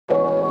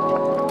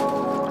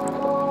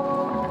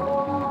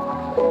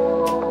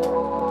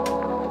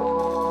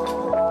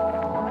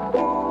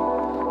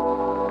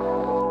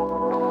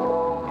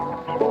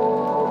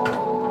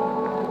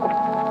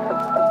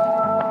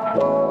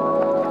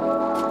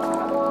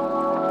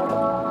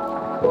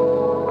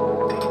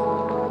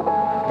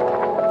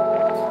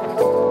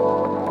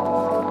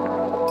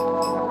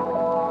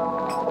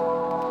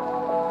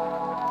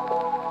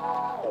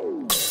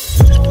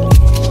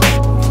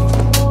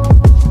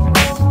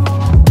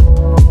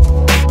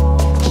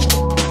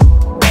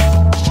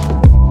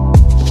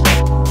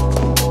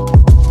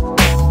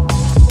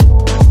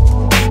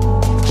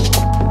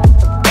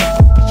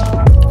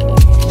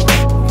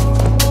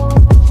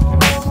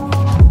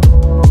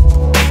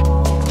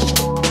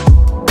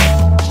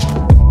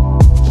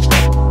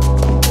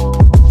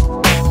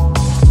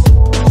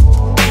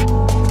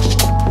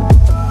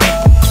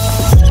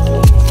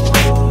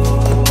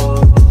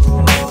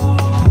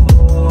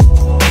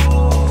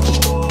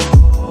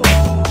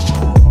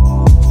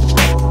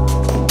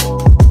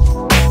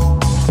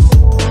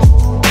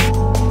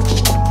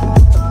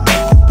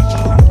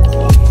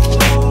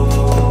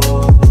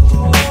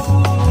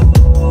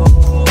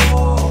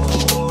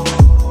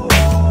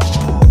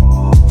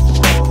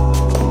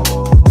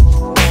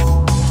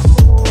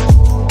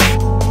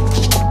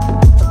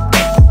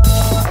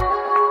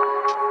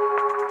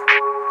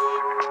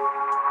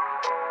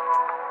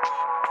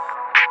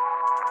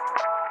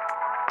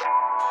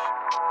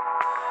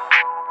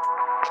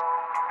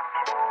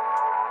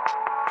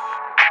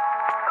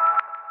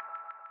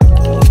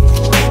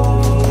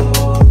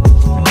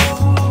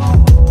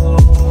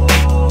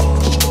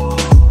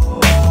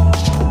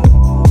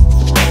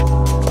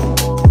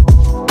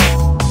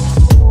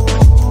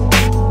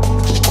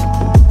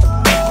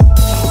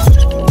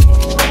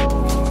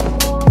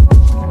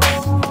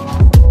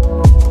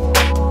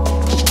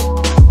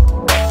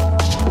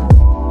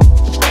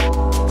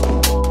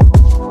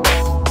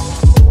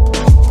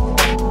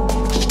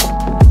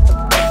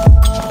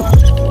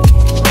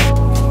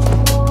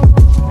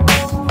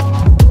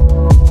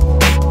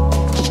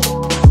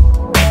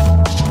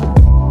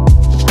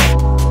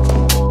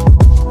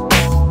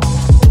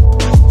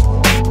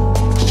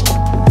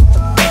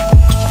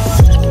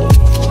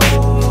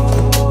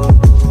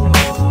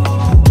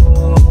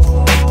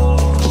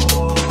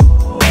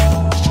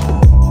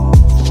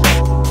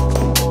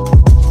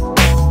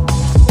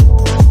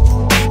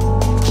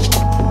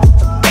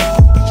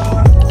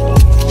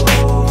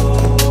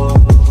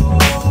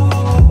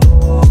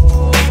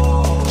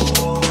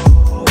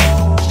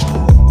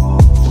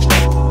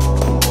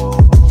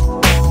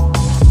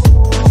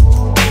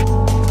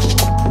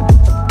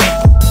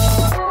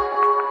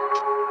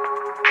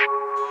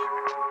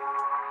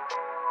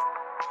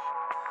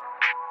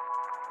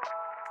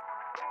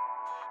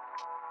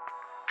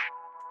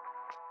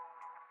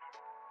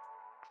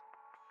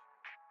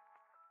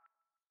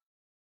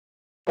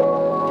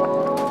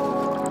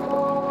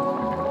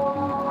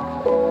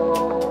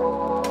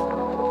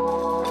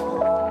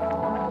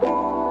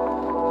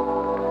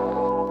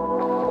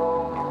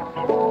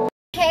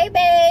Hey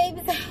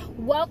babes,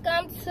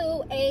 welcome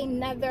to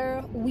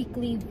another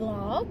weekly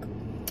vlog.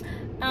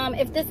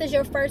 If this is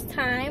your first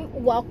time,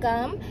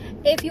 welcome.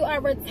 If you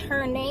are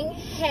returning,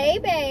 hey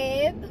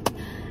babe.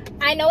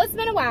 I know it's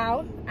been a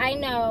while. I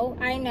know.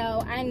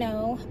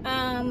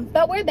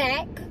 But we're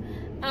back.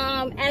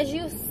 As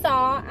you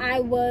saw, I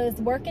was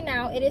working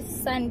out. It is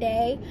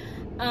Sunday.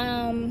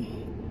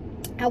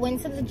 I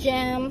went to the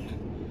gym,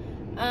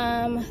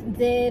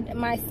 did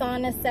my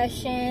sauna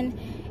session,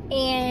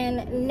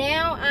 and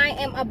now I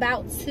am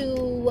about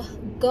to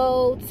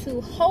go to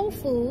Whole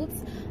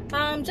Foods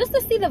just to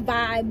see the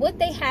vibe, what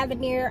they have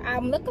in there.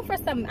 I'm looking for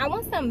I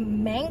want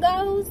some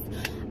mangoes.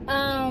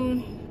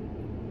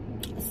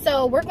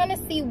 So we're gonna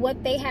see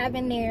what they have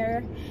in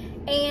there.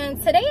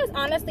 And today is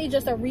honestly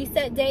just a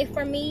reset day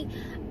for me.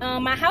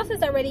 My house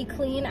is already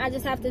clean. I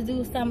just have to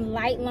do some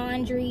light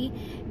laundry,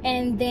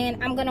 and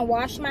then I'm gonna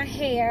wash my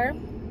hair,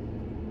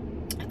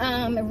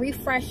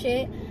 refresh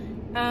it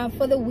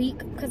for the week,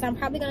 because I'm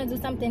probably gonna do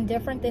something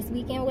different this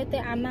weekend with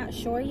it. I'm not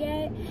sure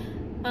yet.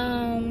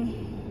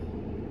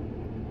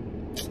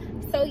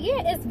 So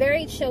yeah, it's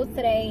very chill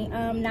today.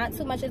 Not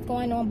too much is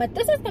going on, but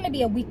this is gonna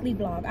be a weekly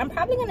vlog. I'm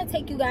probably gonna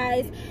take you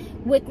guys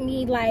with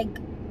me, like,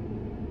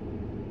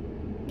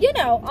 you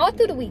know, all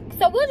through the week.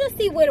 So we'll just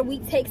see where the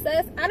week takes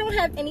us. I don't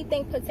have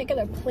anything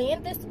particular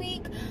planned this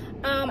week.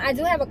 I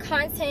do have a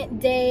content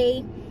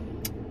day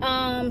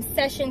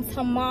session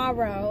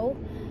tomorrow.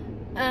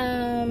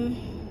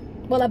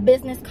 Well, a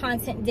business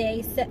content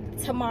day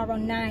tomorrow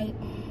night.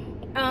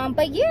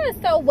 But yeah,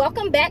 so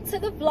welcome back to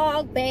the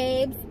vlog,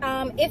 babes.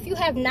 If you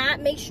have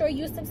not, make sure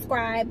you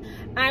subscribe.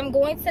 I'm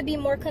going to be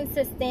more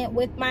consistent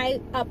with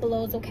my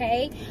uploads,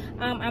 okay?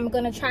 I'm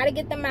gonna try to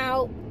get them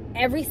out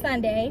every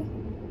Sunday.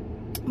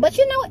 But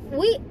you know,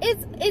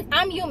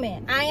 I'm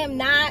human. I am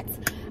not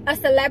a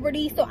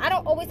celebrity, so I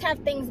don't always have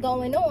things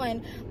going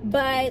on.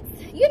 But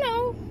you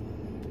know,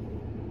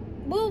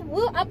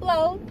 we'll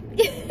upload.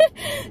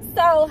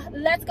 So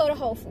let's go to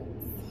Whole Foods.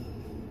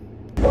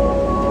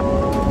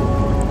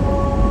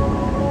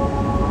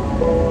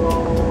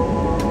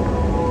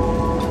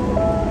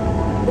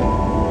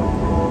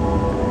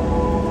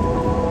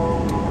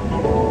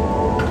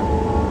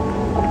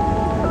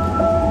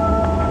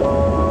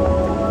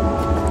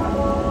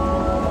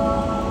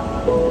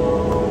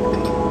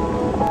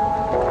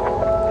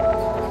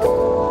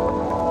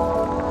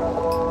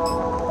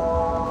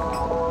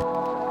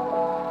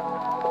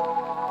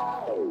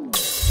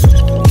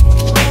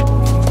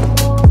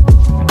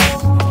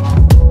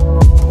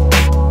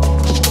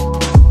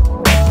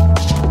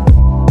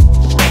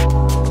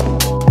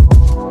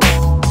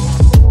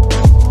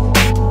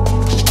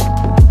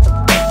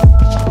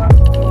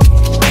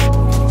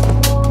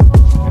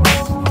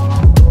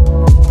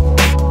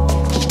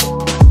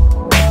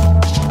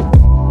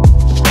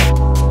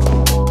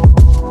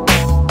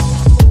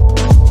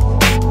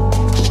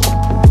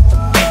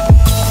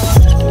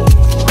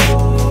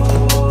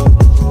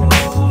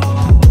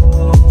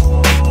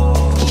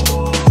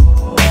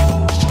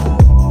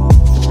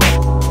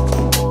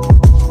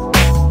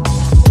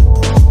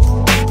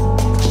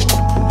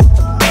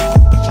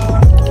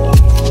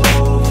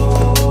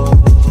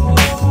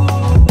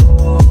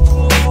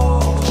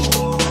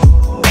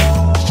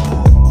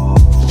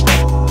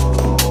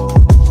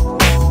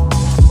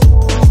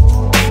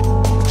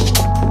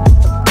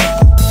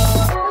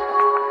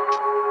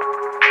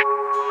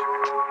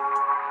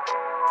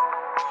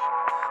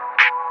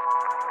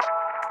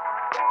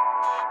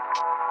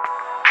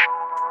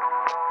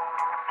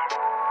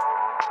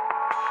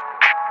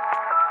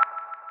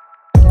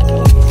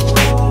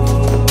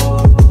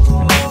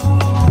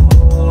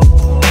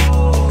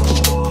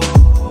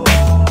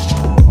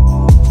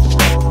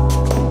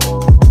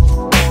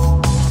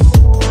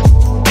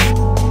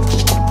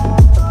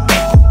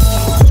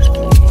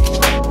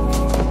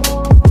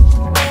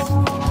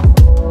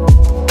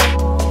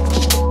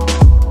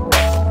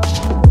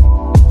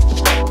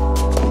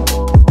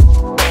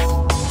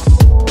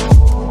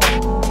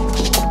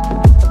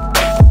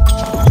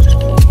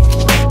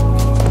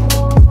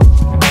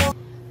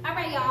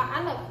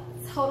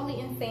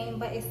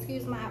 But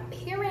excuse my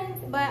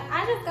appearance, but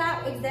I just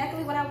got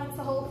exactly what I went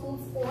to Whole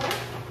Foods for.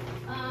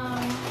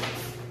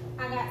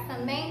 I got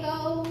some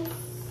mangoes.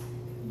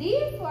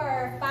 These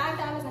were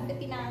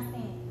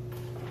 $5.59.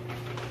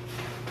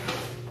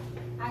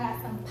 I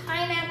got some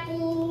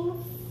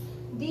pineapples.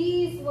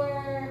 These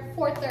were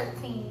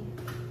 $4.13.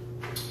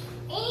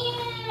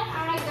 And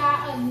I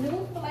got a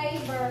new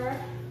flavor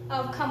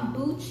of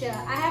kombucha.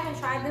 I haven't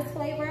tried this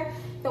flavor,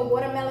 the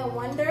Watermelon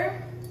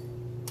Wonder.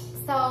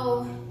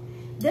 So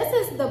this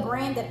is the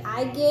brand that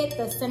I get,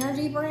 the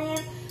Synergy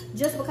brand,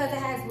 just because it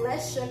has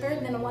less sugar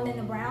than the one in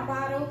the brown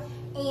bottle.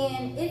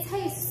 And it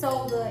tastes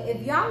so good.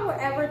 If y'all were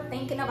ever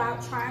thinking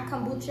about trying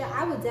kombucha,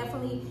 I would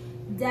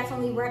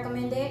definitely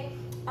recommend it.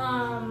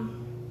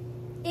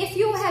 If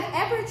you have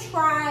ever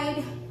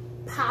tried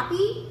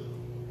Poppy,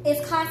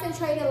 it's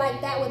concentrated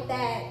like that with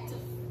that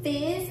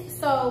fizz.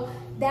 So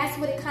that's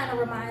what it kind of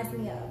reminds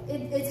me of.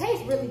 It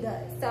tastes really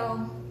good,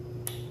 so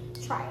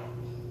try it.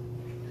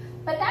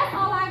 But that's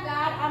all I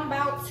got. I'm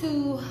about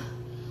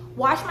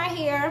wash my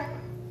hair,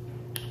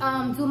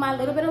 do my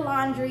little bit of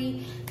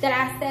laundry that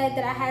I said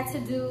that I had to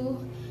do,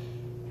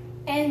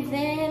 and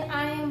then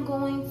I am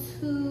going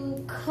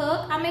to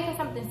cook. I'm making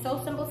something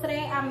so simple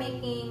today. I'm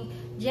making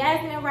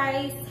jasmine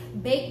rice,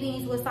 baked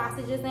beans with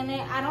sausages in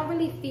it. I don't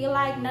really feel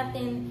like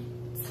nothing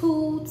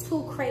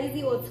too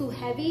crazy or too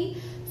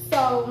heavy,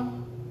 so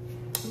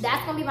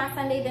that's gonna be my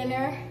Sunday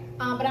dinner.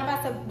 But I'm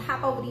about to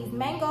hop over these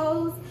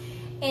mangoes,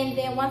 and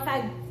then once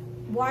I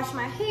wash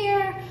my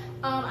hair,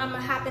 I'm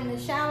gonna hop in the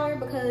shower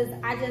because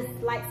I just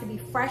like to be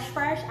fresh.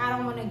 I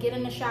don't want to get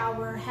in the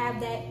shower,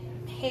 have that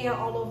hair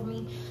all over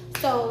me.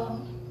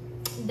 So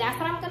that's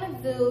what I'm gonna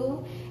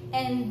do,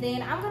 and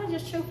then I'm gonna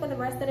just chill for the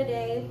rest of the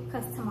day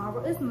because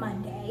tomorrow is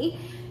Monday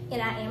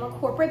and I am a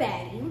corporate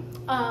baddie.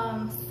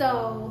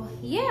 So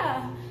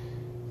yeah,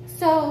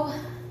 so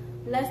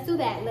let's do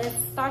that. Let's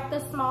start the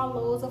small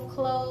loads of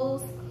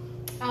clothes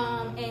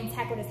and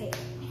tackle this hair.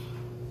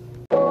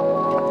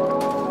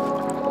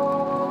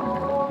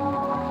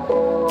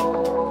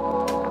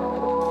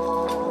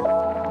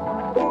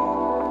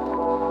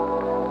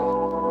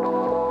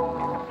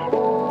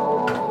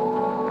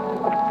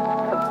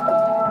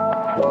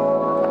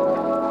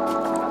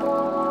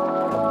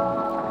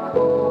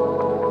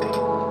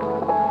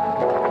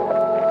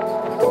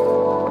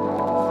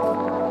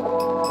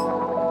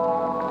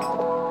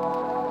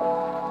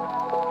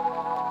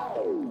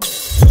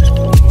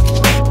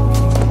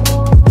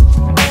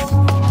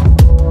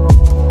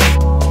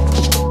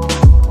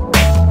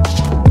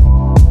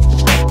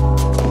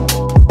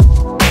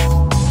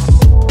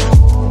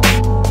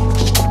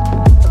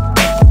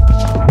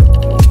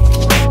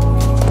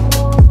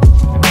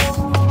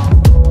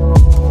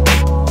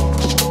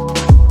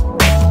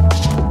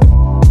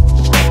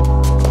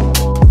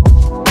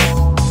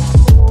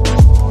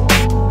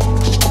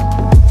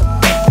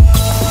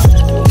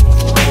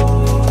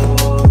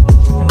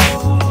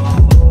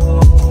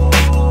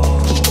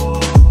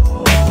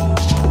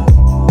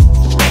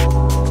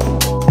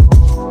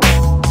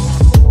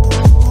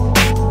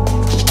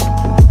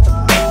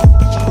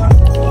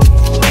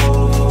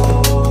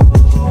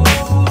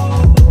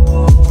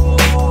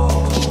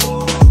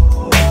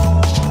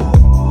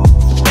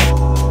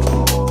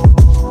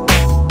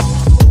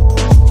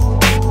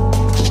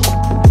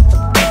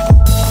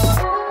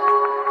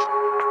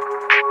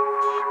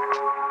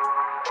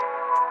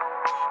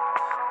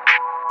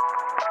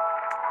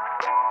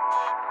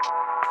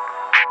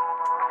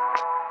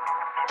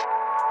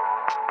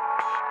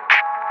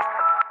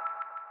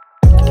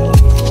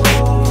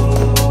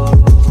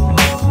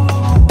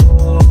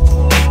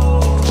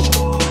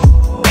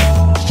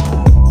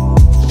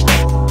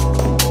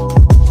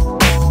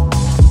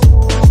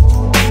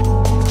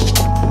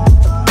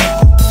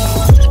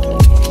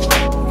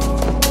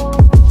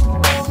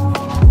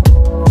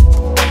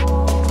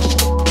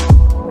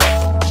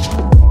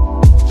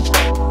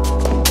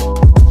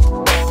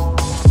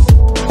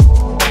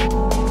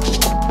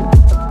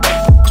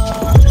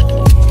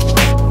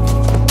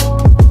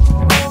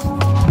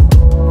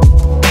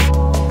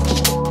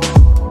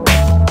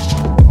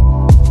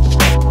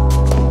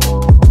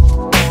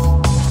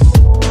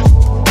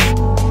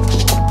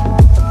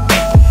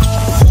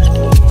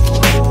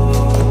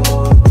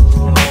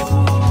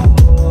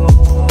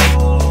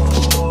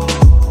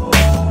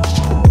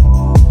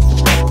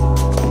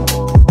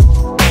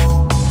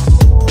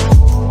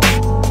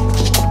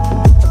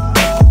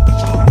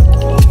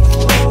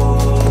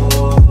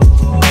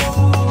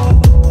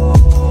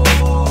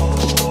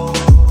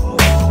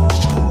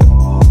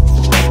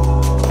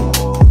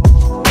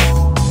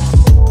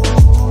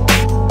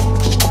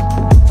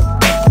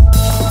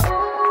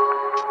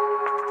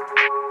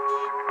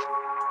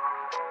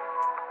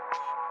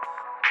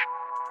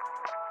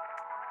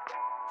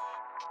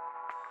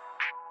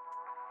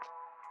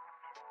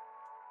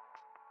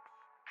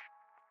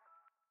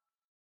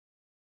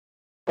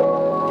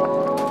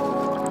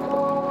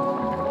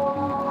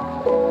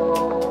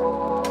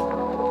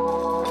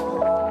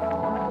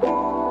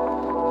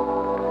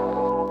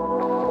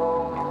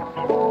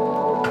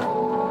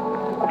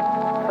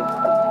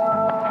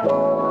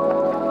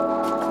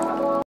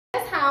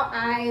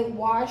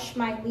 Wash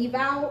my weave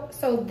out.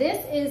 So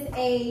this is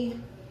a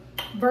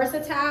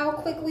versatile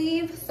quick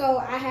weave, so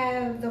I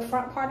have the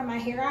front part of my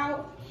hair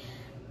out.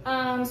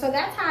 So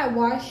that's how I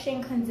wash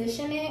and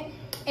condition it,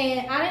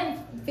 and I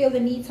didn't feel the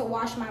need to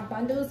wash my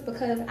bundles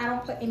because I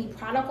don't put any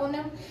product on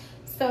them,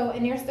 so,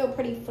 and they're still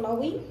pretty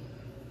flowy.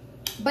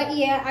 But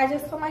yeah, I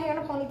just put my hair in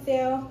a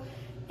ponytail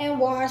and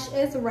wash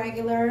as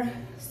regular.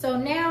 So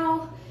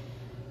now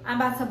I'm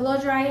about to blow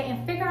dry it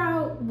and figure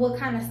out what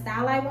kind of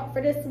style I want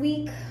for this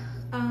week.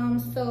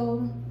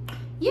 So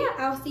yeah,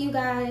 I'll see you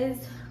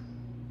guys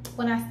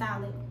when I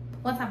style it,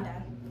 once I'm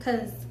done,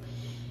 because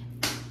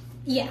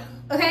yeah,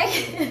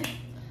 okay.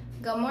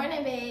 Good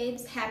morning,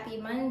 babes. Happy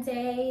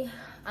Monday.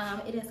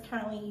 It is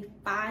currently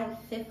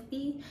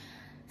 5:50,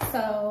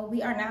 so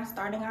we are now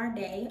starting our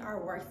day, our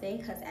work day,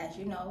 because as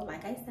you know,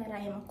 like I said, I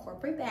am a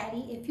corporate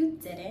baddie. If you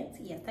didn't,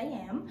 yes I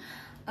am.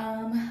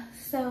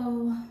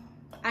 So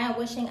I am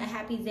wishing a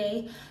happy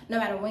day no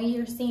matter when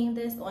you're seeing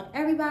this on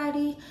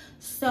everybody.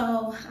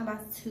 So I'm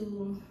about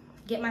to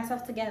get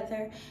myself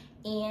together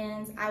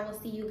and I will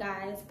see you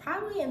guys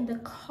probably in the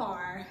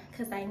car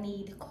because I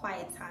need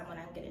quiet time when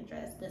I'm getting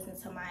dressed, listen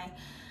to my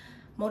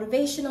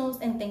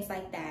motivationals and things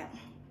like that.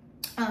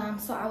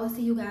 So I will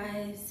see you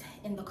guys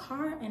in the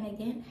car, and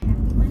again,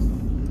 happy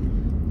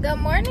Monday. Good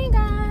morning,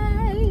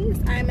 guys.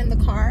 I'm in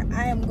the car.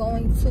 I am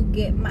going to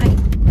get my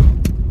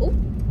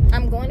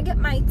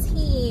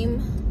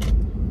team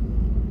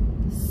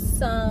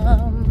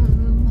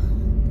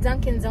some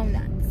Dunkin'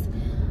 Donuts.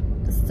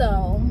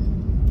 So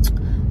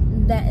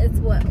that is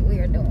what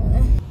we're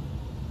doing.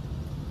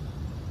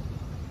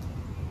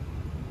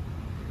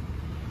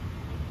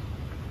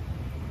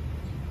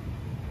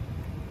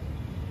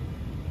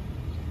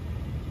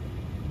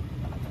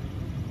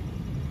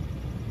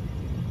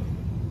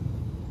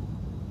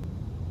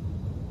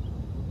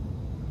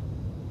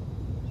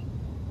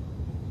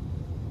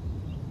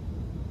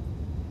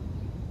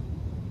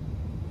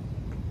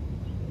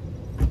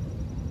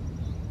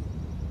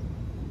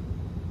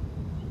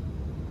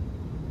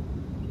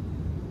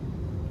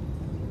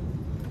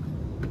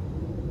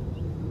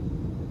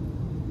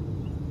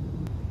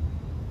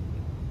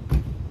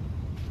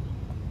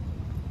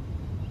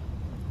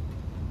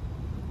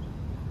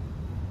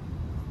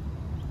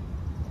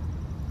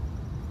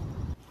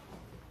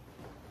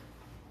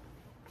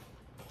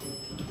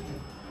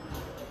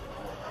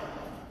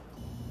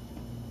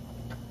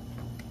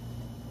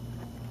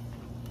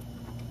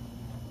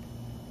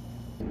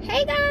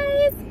 Hey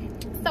guys,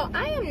 so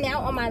I am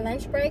now on my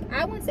lunch break.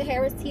 I went to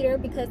Harris Teeter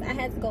because I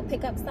had to go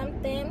pick up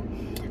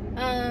something,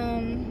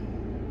 and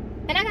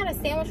I got a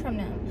sandwich from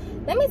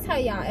them. Let me tell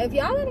y'all, if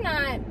y'all are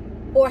not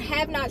or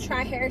have not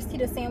tried Harris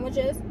Teeter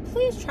sandwiches,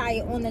 please try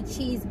it on the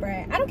cheese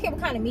bread. I don't care what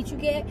kind of meat you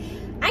get.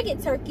 I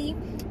get turkey,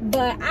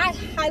 but I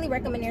highly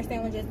recommend their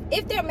sandwiches.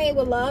 If they're made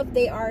with love,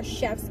 they are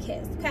chef's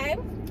kiss, okay?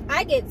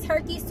 I get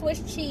turkey,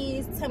 Swiss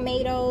cheese,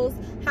 tomatoes,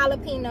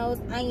 jalapenos,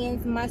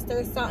 onions,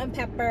 mustard, salt and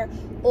pepper,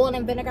 oil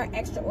and vinegar,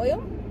 extra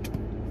oil.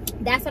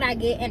 That's what I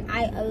get, and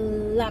I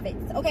love it.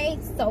 Okay,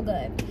 so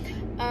good.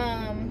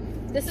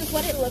 This is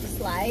what it looks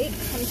like.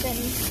 Comes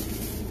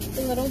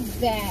in a little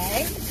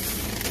bag,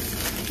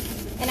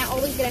 and I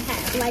always get a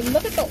half. Like,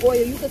 look at the oil.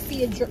 You can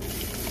see it drip.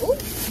 Ooh,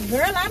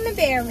 girl, I'm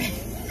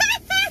embarrassed.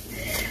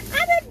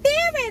 I'm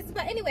embarrassed,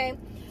 but anyway.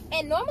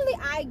 And normally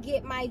I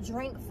get my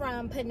drink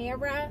from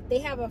Panera. They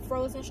have a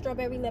frozen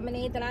strawberry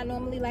lemonade that I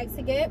normally like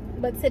to get.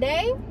 But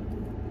today,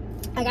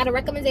 I got a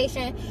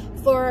recommendation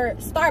for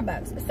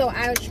Starbucks. So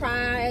I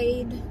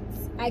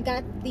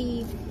got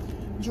the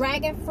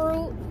dragon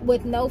fruit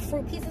with no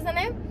fruit pieces in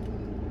it.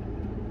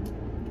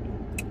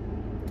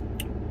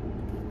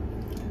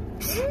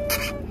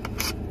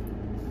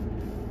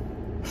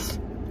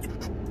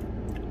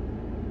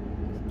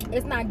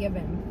 It's not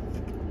giving.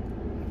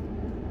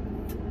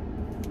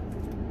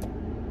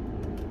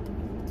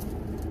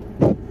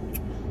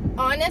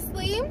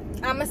 Honestly,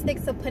 I'm gonna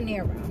stick to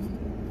Panera.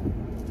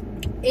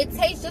 It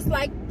tastes just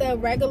like the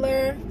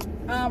regular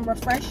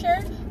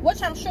refresher,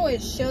 which I'm sure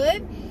it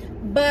should,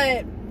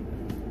 but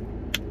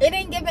it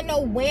ain't giving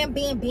no wham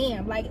bam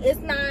bam. Like, it's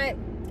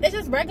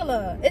just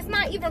regular. It's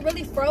not even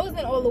really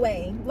frozen all the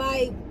way.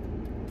 Like,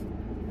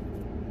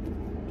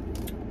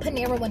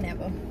 Panera would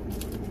never.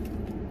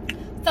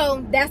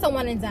 So that's a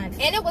one and done.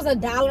 And it was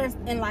 $1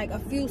 and like a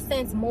few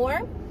cents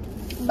more.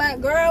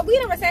 But girl, we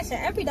in a recession.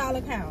 Every dollar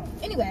count.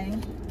 Anyway.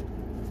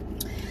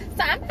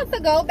 So I'm about to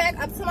go back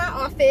up to my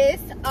office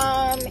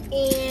and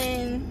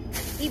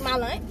eat my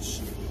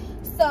lunch.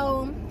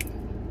 So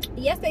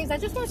yes, babes, I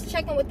just wanted to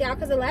check in with y'all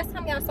because the last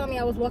time y'all saw me,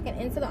 I was walking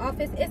into the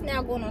office. It's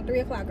now going on 3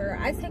 o'clock, girl.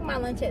 I take my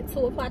lunch at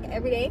 2 o'clock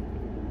every day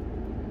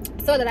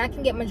so that I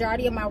can get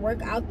majority of my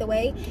work out the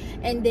way,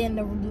 and then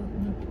the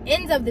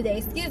ends of the day,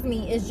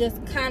 is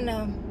just kind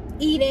of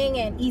eating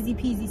and easy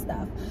peasy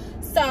stuff.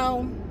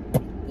 So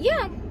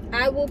yeah,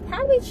 I will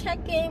probably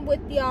check in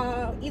with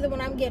y'all either when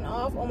I'm getting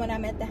off or when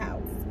I'm at the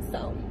house.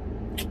 So,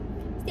 see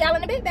y'all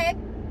in a bit, babe.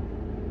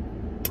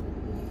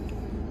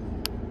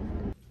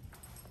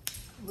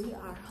 We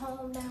are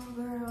home now,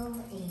 girl,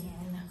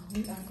 and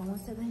we are going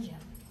to the gym.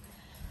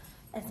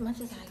 As much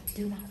as I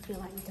do not feel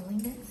like doing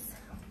this,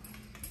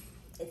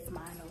 it's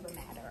mind over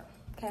matter,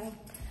 okay?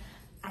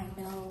 I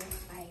know.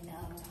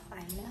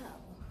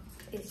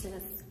 It's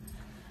just,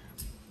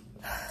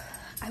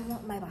 I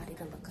want my body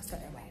to look a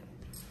certain way.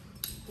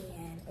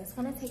 And it's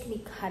gonna take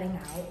me cutting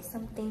out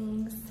some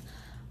things,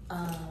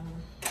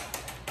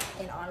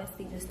 and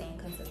honestly just staying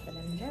consistent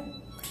in the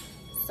gym.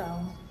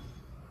 So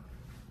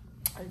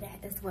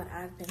that is what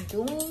I've been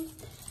doing.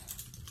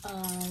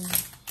 I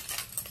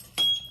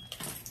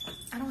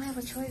don't have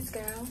a choice,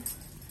 girl.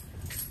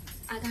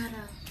 I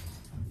gotta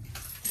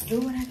do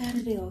what I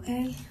gotta do,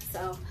 okay?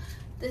 So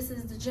this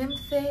is the gym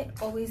fit,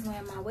 always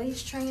wearing my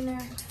waist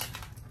trainer.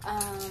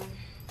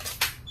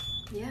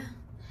 Yeah,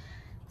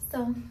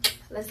 so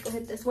let's go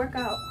hit this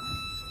workout.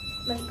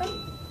 Let's go.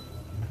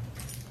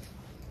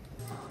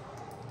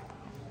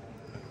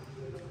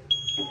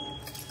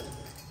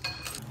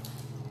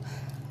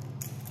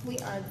 We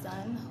are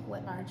done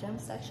with our gym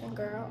section,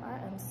 girl.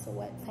 I am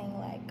sweating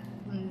like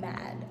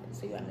mad,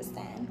 so you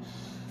understand.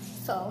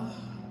 So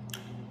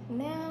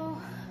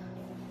now,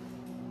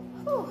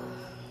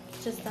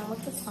 just done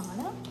with the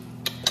sauna.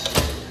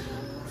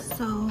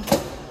 So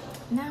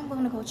now I'm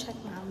gonna go check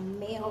my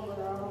mail,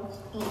 girl,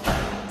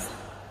 and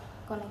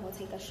gonna go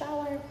take a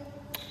shower.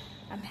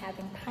 I'm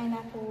having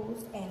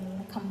pineapples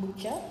and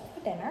kombucha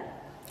for dinner.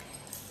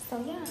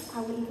 So yeah,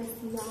 I will either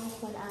see y'all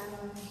when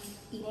I'm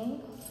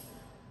eating,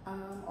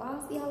 or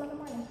I'll see y'all in the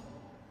morning.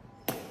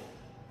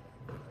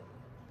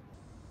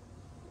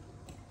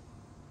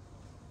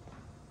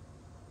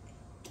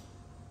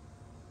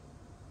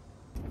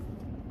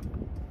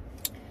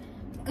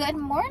 Good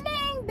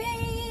morning,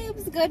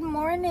 babes. Good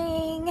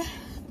morning.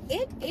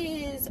 It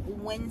is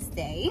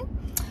Wednesday.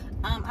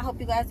 I hope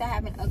you guys are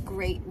having a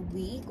great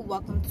week.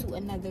 Welcome to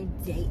another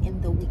day in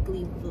the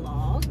weekly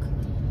vlog.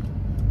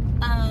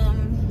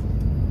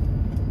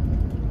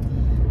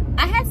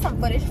 I had some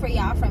footage for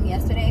y'all from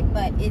yesterday,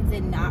 but it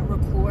did not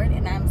record,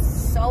 and I'm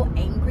so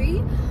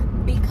angry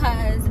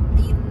because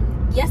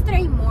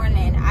yesterday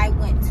morning I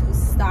went to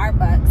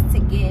Starbucks to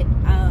get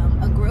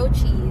a grilled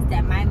cheese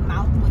that my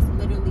mouth was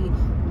literally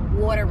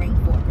watering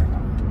for,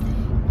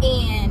 girl.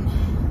 And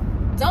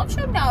don't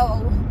you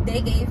know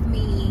they gave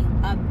me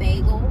a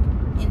bagel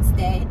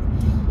instead?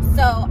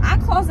 So I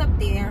closed up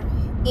there,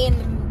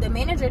 and the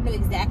manager knew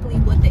exactly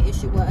what the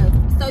issue was.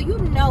 So you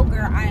know,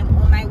 girl, I am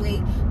on my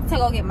way to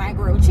go get my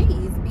grilled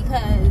cheese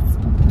because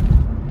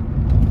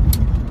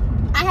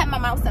I had my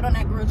mouth set on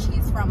that grilled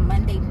cheese from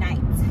Monday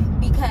night.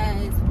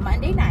 Because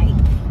Monday night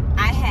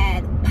I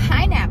had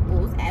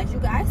pineapples, as you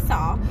guys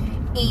saw,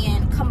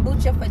 and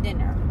kombucha for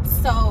dinner.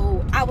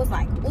 So I was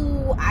like,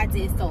 ooh, I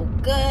did so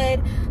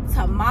good.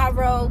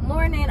 Tomorrow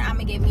morning I'm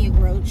gonna get me a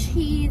grilled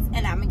cheese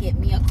and I'm gonna get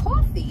me a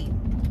coffee.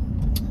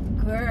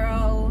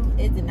 Girl,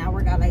 it did not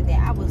work out like that.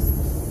 I was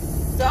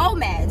so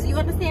mad. Do you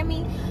understand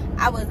me?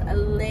 I was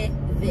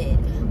livid.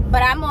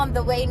 But I'm on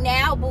the way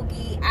now,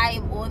 Boogie. I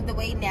am on the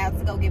way now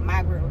to go get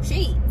my grilled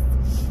cheese.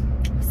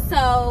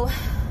 So,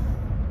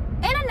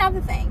 and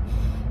another thing,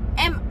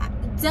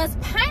 does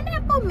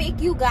pineapple make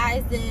you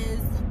guys'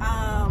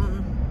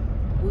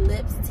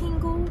 lips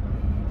tingle?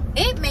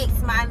 It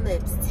makes my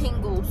lips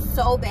tingle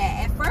so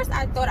bad. At first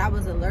I thought I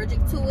was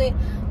allergic to it,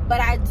 but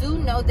I do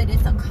know that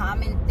it's a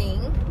common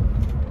thing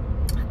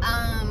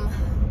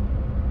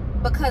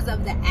because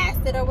of the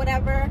acid or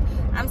whatever.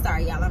 I'm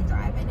sorry, y'all, I'm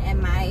driving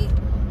and my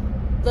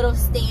little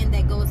stand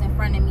that goes in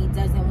front of me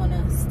doesn't want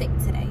to stick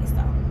today,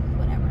 so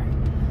whatever.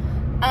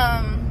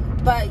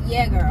 But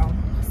yeah, girl.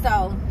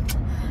 So,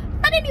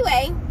 but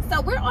anyway,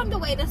 so we're on the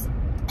way to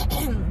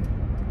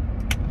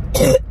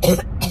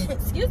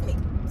excuse me,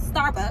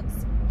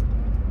 Starbucks.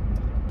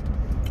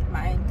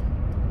 My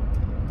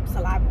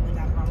saliva went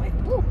down the wrong way.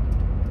 Woo.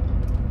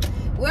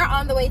 We're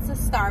on the way to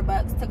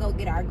Starbucks to go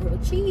get our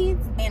grilled cheese,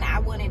 and I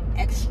want it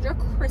extra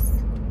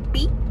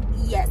crispy.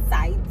 Yes,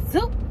 I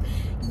do.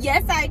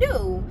 Yes, I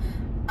do.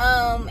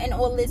 And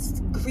all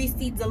this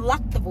greasy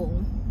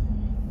delectable.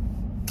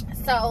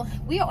 So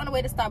we are on the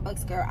way to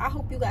Starbucks, girl. I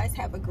hope you guys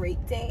have a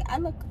great day. I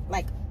look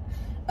like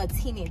a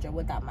teenager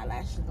without my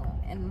lashes on,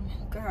 and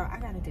girl, I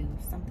gotta do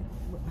something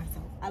with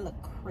myself. I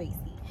look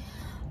crazy.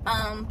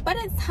 But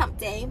it's hump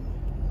day.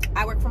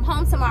 I work from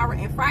home tomorrow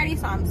and Friday,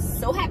 so I'm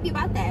so happy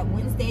about that.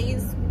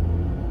 Wednesdays,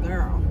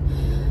 girl.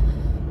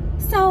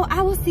 So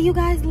I will see you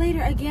guys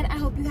later. Again, I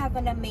hope you have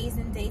an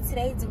amazing day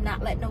today. Do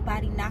not let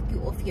nobody knock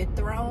you off your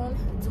throne.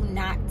 Do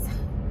not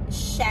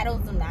shadow,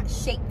 do not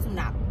shake, do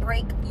not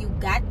break. You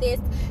got this.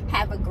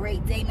 Have a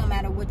great day no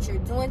matter what you're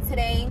doing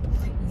today.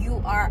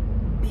 You are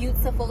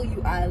beautiful,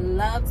 you are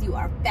loved, you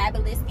are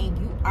fabulous, and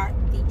you are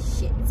the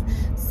shit.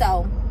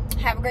 So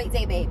have a great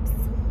day, babes.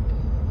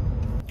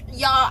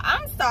 Y'all,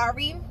 I'm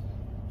sorry,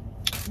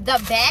 the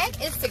bag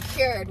is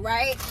secured,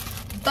 right?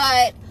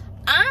 But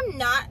I'm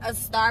not a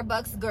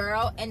Starbucks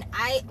girl, and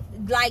I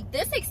like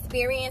this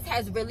experience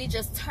has really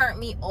just turned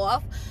me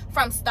off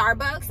from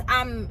Starbucks.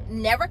 I'm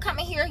never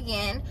coming here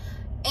again,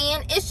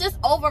 and it's just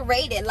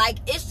overrated. Like,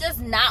 it's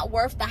just not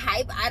worth the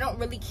hype. I don't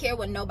really care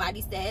what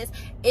nobody says.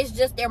 It's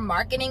just their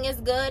marketing is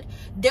good,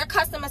 their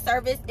customer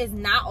service is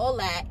not all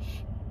that,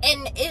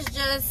 and it's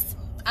just,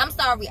 I'm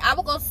sorry, I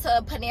will go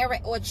to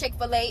Panera or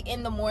Chick-fil-A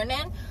in the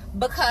morning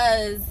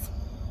because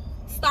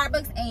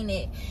Starbucks ain't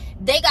it.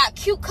 They got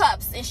cute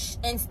cups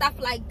and stuff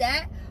like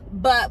that,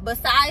 but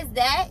besides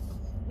that,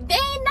 they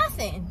ain't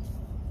nothing.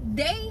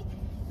 They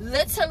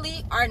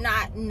literally are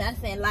not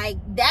nothing. Like,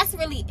 that's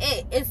really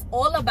it. It's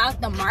all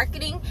about the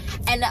marketing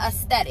and the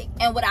aesthetic,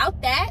 and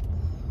without that,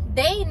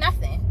 they ain't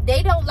nothing.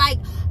 They don't, like,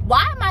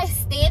 why am I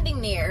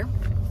standing there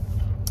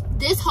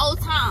this whole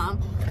time?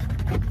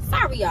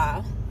 Sorry,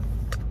 y'all.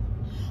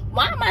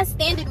 Why am I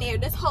standing there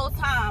this whole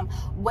time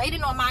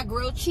waiting on my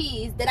grilled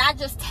cheese that I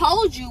just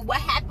told you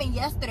what happened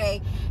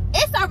yesterday?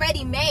 It's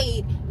already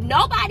made.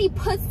 Nobody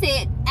puts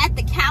it at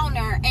the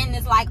counter and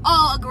it's like,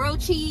 oh, a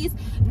grilled cheese.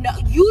 No,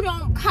 you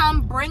don't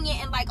come bring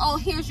it and like, oh,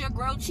 here's your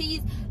grilled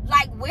cheese.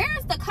 Like,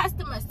 where's the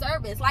customer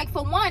service? Like,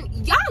 for one,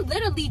 y'all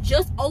literally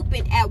just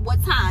opened at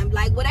what time?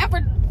 Like,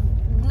 whatever,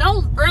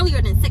 no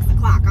earlier than 6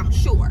 o'clock, I'm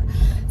sure.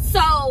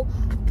 So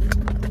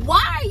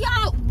why are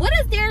y'all, what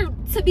is there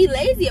to be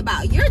lazy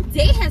about? Your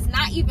day has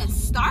not even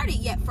started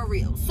yet, for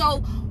real. So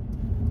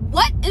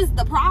what is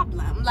the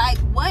problem? Like,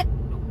 what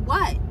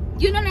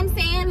you know what I'm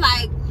saying?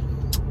 Like,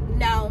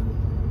 no,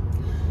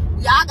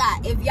 y'all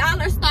got, if y'all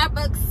are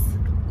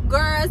Starbucks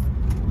girls,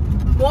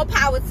 more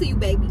power to you,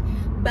 baby.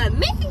 But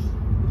me,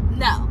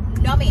 no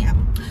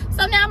ma'am.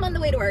 So now I'm on the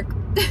way to work.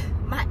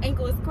 My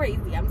ankle is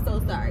crazy, I'm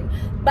so sorry,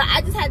 but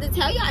I just had to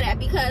tell y'all that,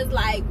 because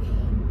like,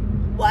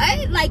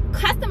 what? Like,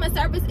 customer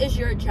service is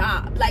your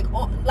job. Like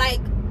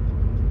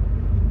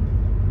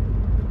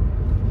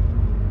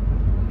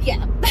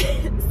yeah.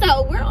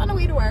 So we're on the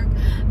way to work.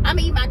 I'm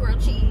eating my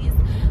grilled cheese,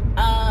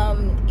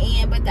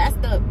 but that's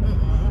the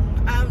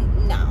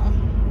no.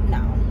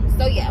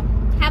 So yeah,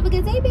 have a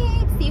good day,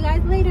 babe. See you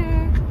guys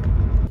later.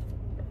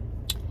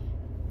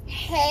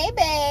 Hey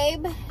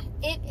babe,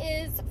 it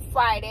is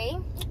Friday.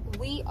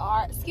 We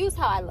are, excuse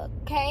how I look,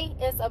 okay?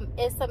 It's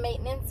a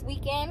maintenance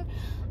weekend.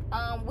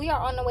 We are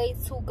on the way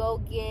to go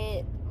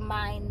get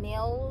my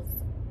nails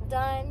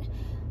done,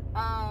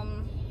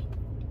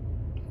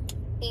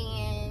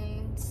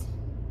 and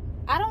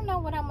I don't know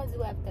what I'm gonna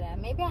do after that.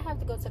 Maybe I have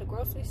to go to the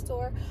grocery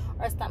store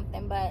or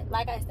something. But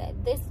like I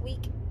said, this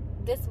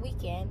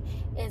weekend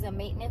is a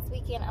maintenance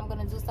weekend. I'm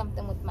gonna do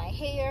something with my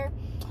hair.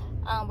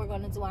 We're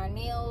gonna do our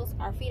nails.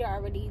 Our feet are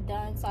already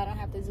done, so I don't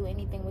have to do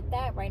anything with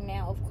that right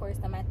now. Of course,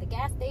 I'm at the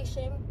gas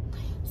station,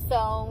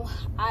 so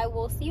I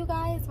will see you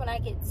guys when I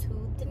get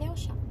to the nail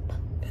shop.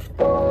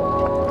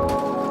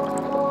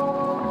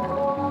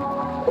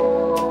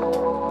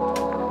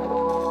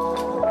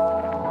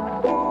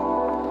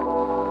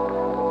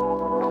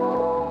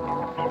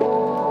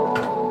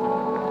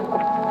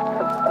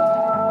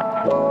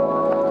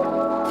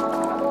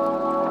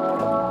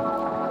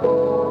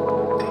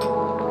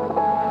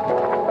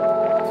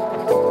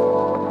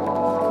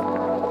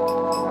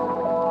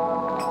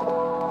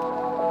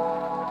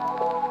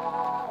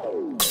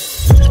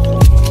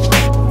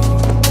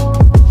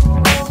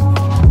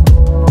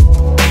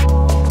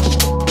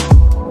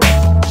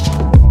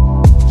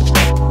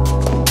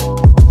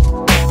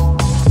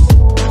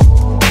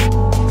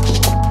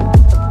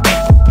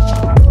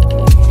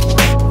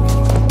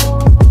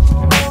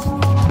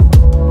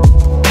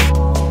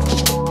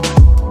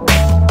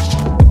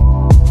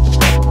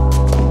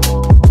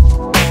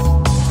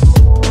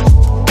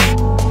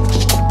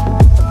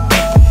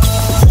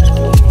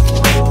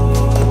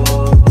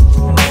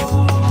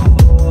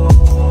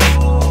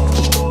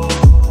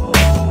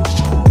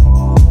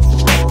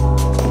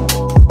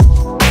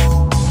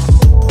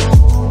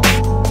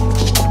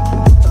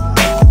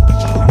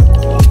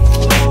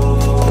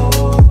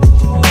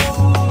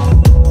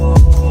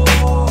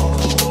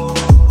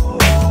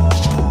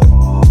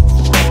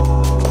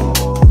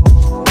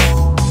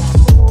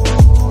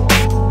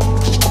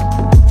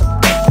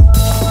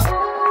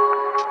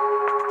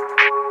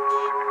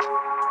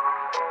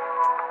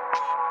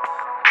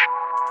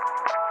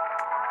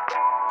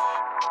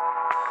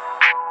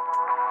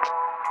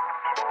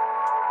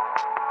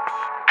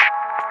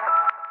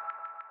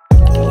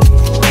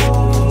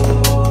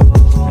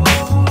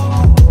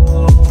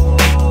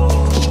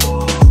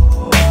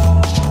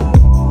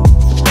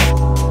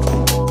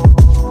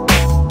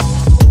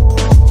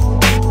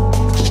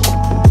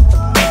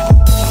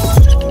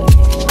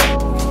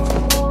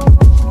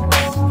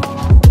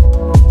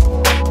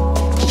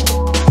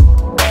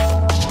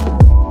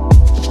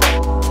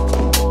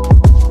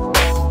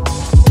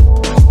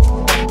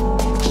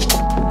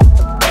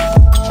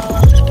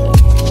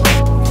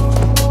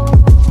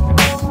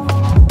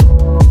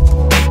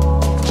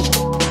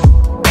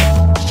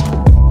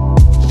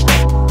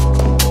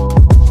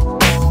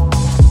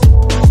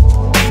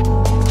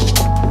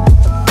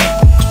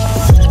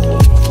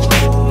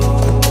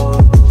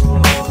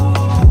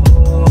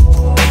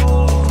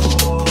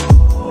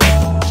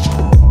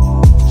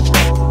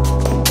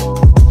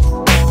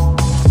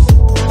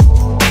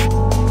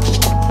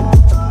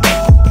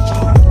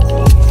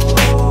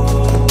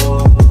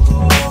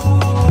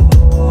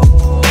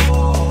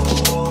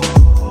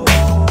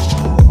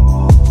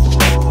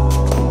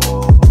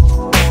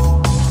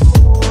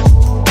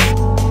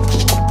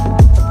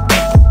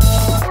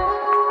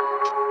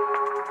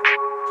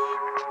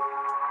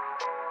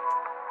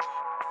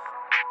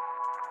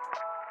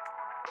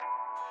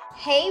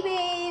 Hey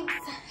babes,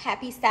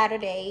 happy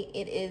Saturday.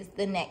 It is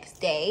the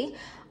next day.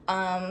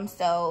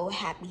 So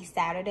happy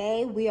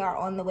Saturday. We are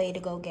on the way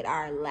to go get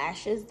our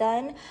lashes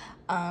done.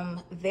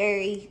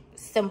 Very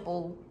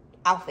simple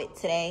outfit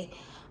today.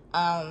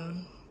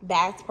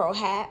 Bass Pro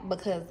hat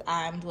because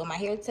I'm doing my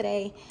hair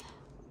today.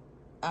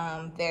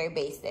 Very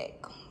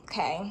basic.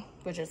 Okay,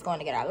 we're just going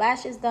to get our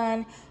lashes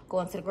done,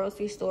 going to the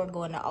grocery store,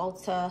 going to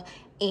Ulta,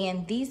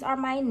 and these are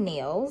my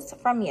nails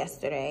from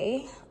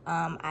yesterday.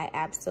 I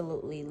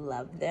absolutely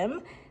love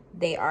them.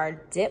 They are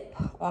dip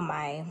on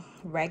my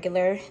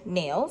regular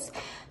nails.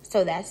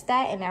 So that's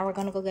that, and now we're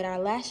gonna go get our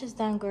lashes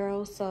done,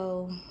 girls.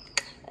 So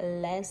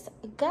let's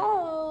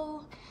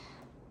go.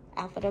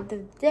 Outfit of the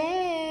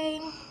day.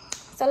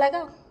 So let's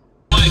go.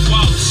 I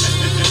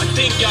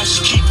think y'all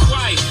should keep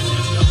quiet.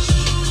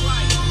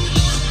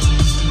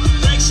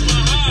 Breaks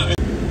my heart.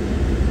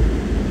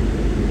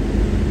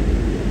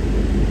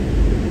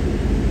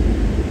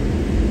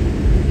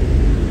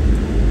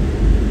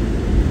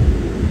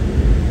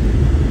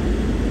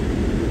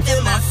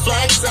 In my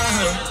flex on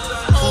her.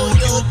 Who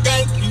you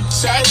think you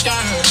check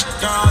on her?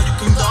 Girl, you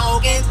can go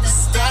get the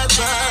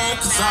stepper,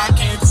 'cause I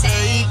can't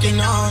take it,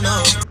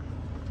 no.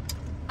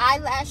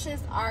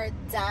 Eyelashes are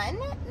done.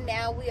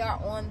 Now we are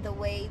on the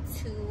way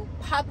to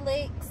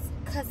Publix,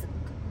 because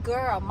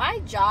girl, my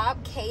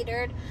job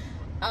catered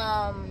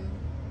a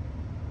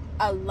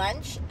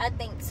lunch, I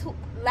think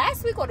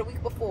last week or the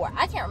week before,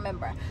 I can't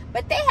remember,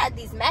 but they had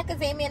these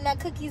macadamia nut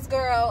cookies,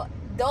 girl.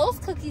 Those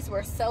cookies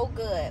were so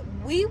good.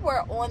 We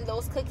were on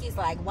those cookies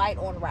like white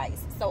on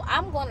rice. So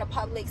I'm going to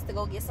Publix to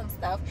go get some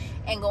stuff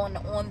and going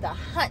on the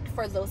hunt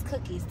for those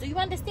cookies. Do you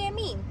understand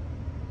me?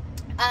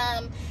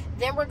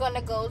 Then we're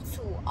gonna go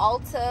to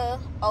Ulta,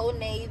 Old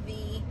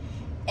Navy,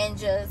 and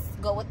just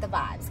go with the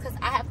vibes, because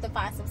I have to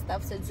find some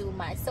stuff to do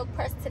my silk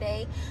press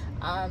today,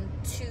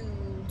 to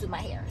do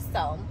my hair.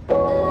 So let's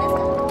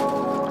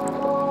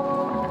go.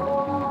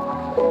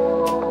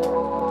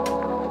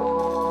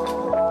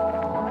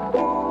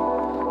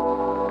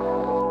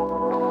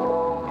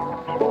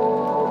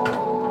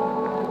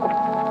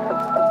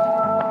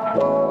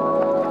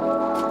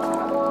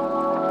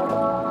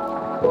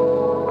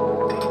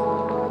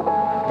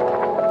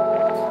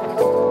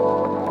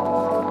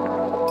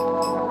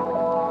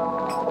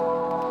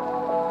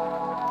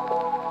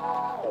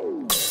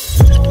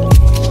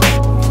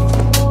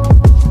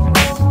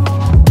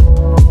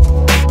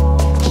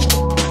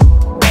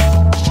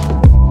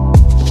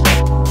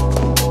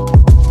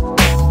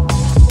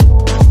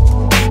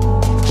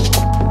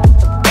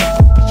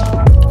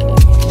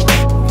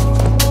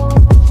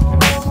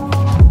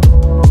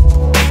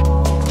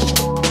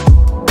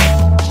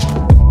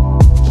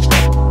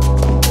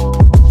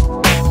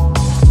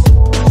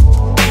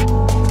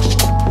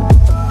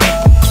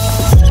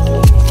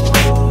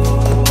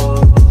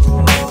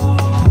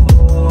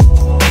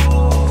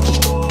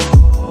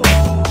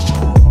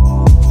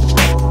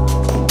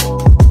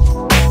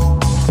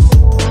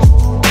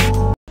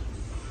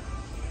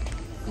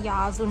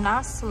 Y'all, do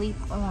not sleep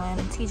on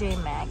TJ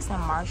Maxx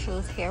and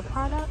Marshall's hair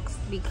products,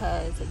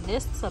 because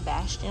this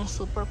Sebastian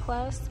Super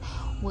Plus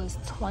was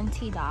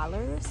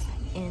 $20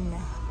 in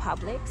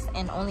Publix,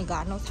 and only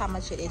God knows how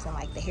much it is in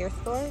like the hair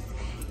stores.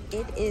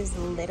 It is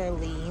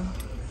literally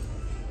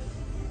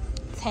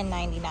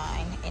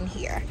 $10.99 in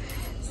here.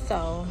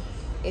 So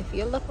if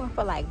you're looking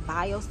for like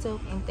BioSilk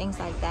and things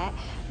like that,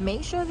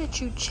 make sure that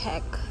you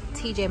check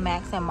TJ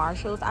Maxx and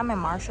Marshall's. I'm in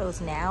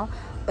Marshall's now,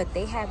 but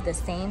they have the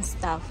same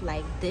stuff.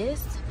 Like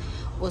this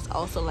was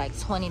also like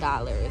 $20.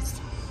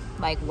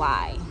 Like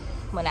why,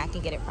 when I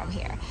can get it from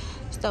here?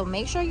 So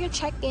make sure you're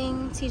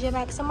checking TJ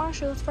Maxx and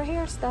Marshall's for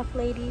hair stuff,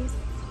 ladies.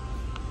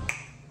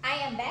 I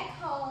am back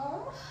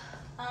home.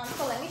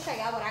 So let me show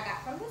y'all what I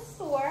got from the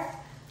store.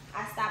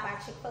 I stopped by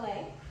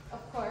Chick-fil-A,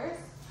 of course,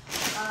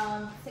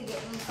 to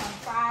get me some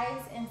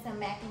fries and some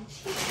mac and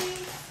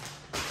cheese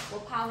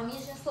with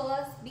Polynesian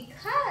sauce,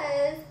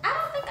 because I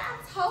don't think I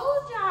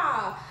told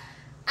y'all,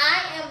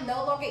 I am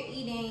no longer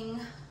eating,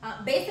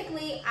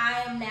 basically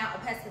I am now a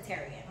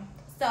pescatarian.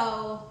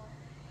 So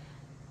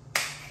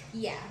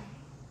yeah,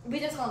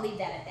 we're just gonna leave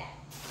that at that.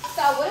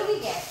 So what did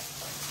we get?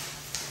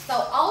 So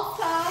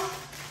Ulta,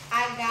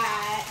 I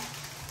got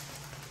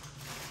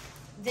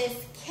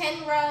this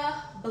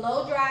Kenra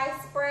blow dry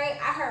spray.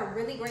 I heard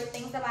really great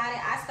things about it.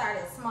 I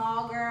started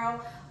small, girl,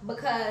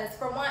 because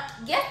for one,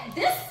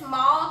 this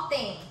small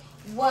thing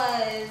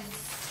was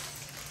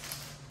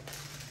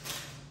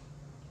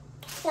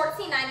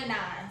 $14.99.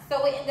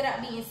 So it ended up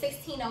being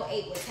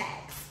 $16.08 with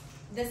tax.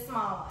 This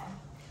small one.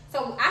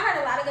 So I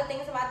heard a lot of good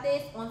things about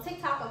this on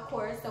TikTok, of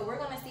course. So we're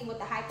gonna see what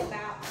the hype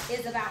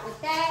is about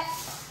with that.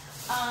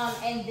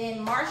 And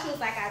then Marshall's,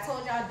 like I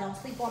told y'all, don't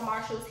sleep on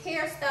Marshall's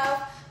hair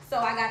stuff. So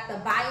I got the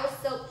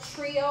BioSilk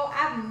Trio.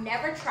 I've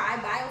never tried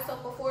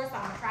BioSilk before, so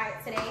I'm gonna try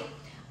it today.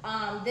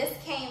 This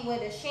came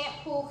with a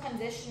shampoo,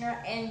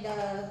 conditioner, and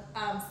the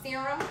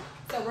serum.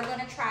 So we're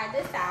gonna try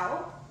this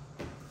out.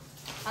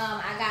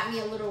 I got me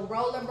a little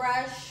roller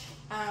brush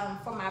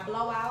for my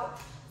blowout.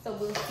 So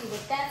we'll see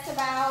what that's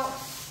about.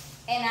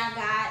 And I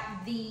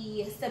got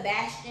the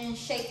Sebastian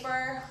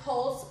Shaper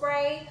Whole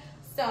Spray.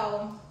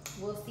 So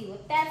we'll see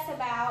what that's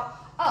about.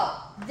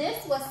 Oh,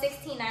 this was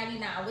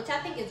 $16.99, which I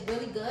think is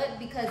really good,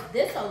 because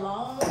this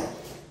alone,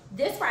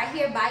 this right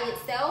here by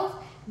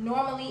itself,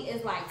 normally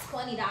is like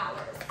 $20.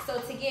 So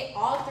to get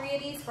all three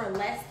of these for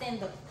less than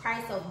the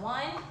price of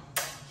one,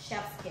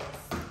 chef's kiss.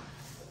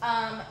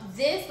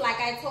 This, like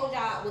I told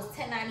y'all, was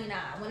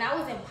 $10.99. When I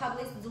was in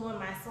Publix doing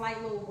my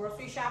slight little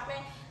grocery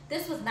shopping,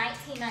 this was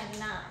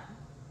 $19.99.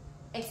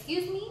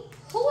 Excuse me?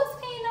 Who is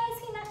paying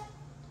 $19.99?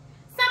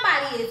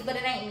 Somebody is, but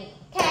it ain't me,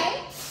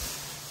 okay?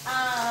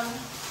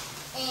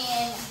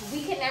 And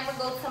we can never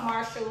go to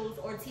Marshall's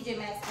or TJ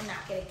Maxx and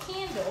not get a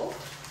candle.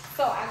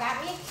 So I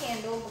got me a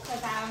candle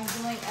because I'm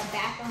doing a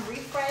bathroom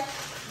refresh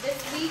this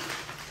week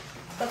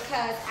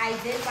because I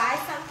did buy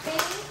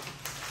something.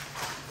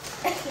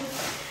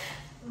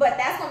 But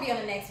that's gonna be on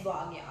the next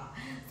vlog, y'all.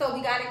 So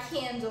we got a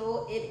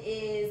candle. It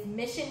is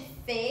Mission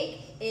Fig.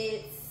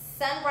 It's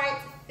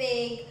sunripe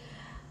fig,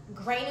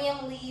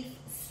 geranium leaf,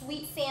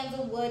 sweet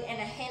sandalwood, and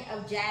a hint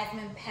of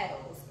jasmine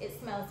petals. It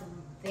smells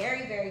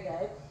very, very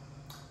good.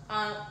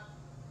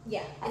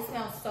 Yeah, it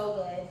smells so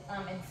good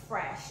and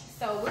fresh.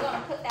 So we're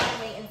gonna put that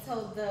away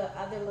until the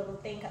other little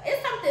thing.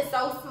 It's something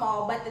so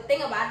small, but the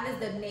thing about it is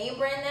the name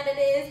brand that it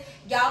is.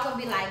 Y'all gonna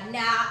be like,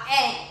 nah,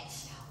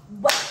 Ash,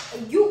 what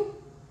you?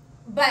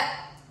 But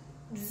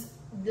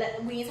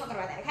we ain't talking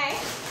about that, okay?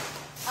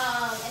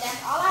 And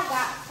that's all I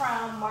got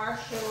from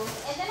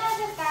Marshall's. And then I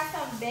just got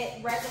some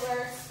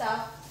regular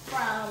stuff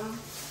from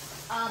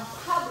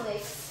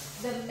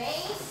Publix. The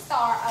main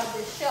star of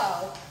the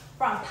show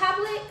from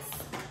Publix,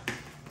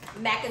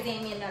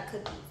 macadamia nut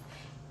cookies.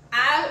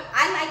 I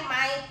like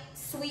my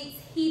sweets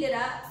heated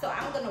up, so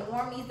I'm gonna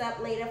warm these up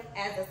later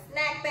as a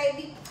snack,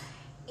 baby,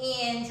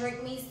 and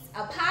drink me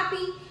a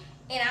poppy,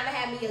 and I'm gonna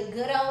have me a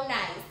good old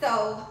night.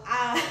 So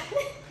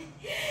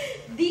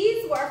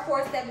these were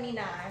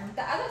 $4.79.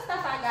 The other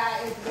stuff I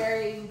got is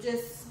very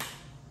just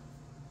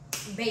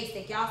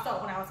basic. Y'all saw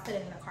it when I was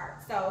putting in the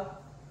cart. So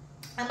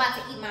I'm about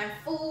to eat my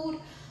food,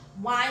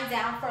 wind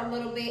down for a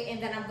little bit,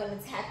 and then I'm gonna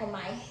tackle my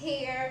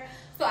hair.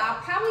 So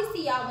I'll probably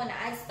see y'all when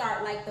I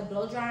start like the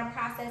blow drying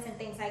process and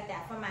things like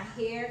that for my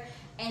hair,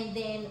 and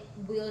then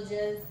we'll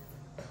just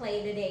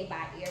play the day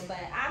by ear. But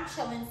I'm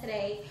chilling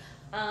today,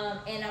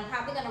 and I'm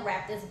probably gonna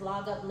wrap this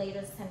vlog up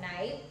later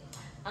tonight.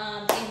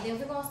 And then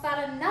we're gonna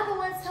start another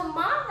one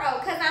tomorrow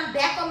because I'm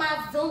back on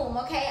my Zoom,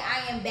 okay?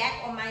 I am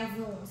back on my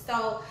Zoom.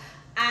 So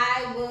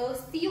I will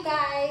see you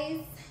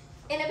guys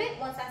in a bit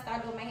once I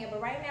start doing my hair.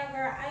 But right now,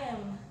 girl,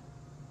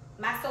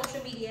 my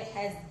social media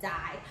has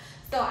died.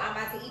 So I'm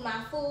about to eat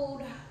my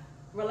food,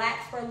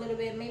 relax for a little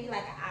bit, maybe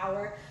like an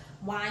hour,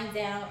 wind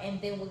down,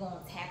 and then we're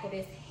gonna tackle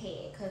this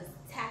head because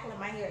tackling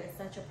my hair is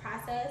such a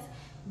process.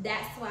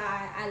 That's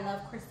why I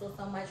love Crystal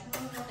so much.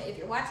 If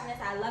you're watching this,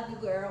 I love you,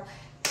 girl.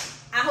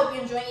 I hope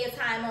you're enjoying your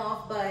time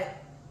off, but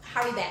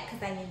hurry back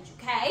because I need you,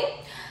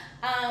 okay?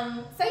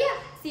 So yeah,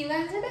 see you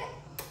guys in a bit.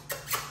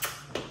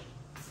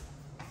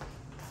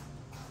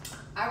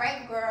 All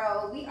right,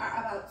 girl, we are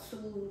about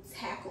to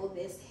tackle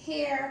this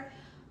hair.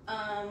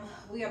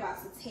 We are about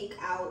to take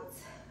out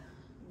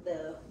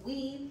the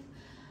weave,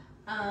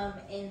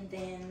 and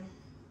then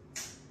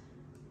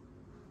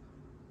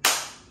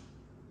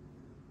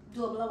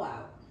do a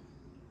blowout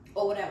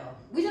or whatever.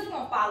 We just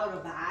want to follow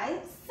the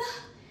vibes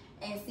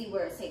and see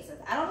where it takes us.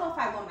 I don't know if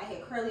I want my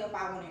hair curly or if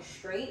I want it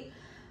straight.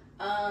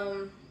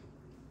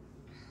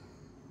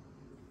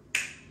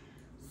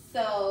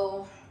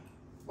 So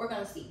we're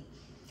gonna see.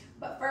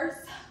 But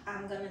first,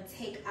 I'm gonna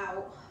take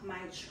out my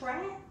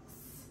tracks.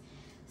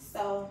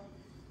 So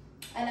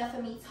enough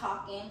of me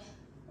talking,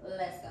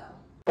 let's go.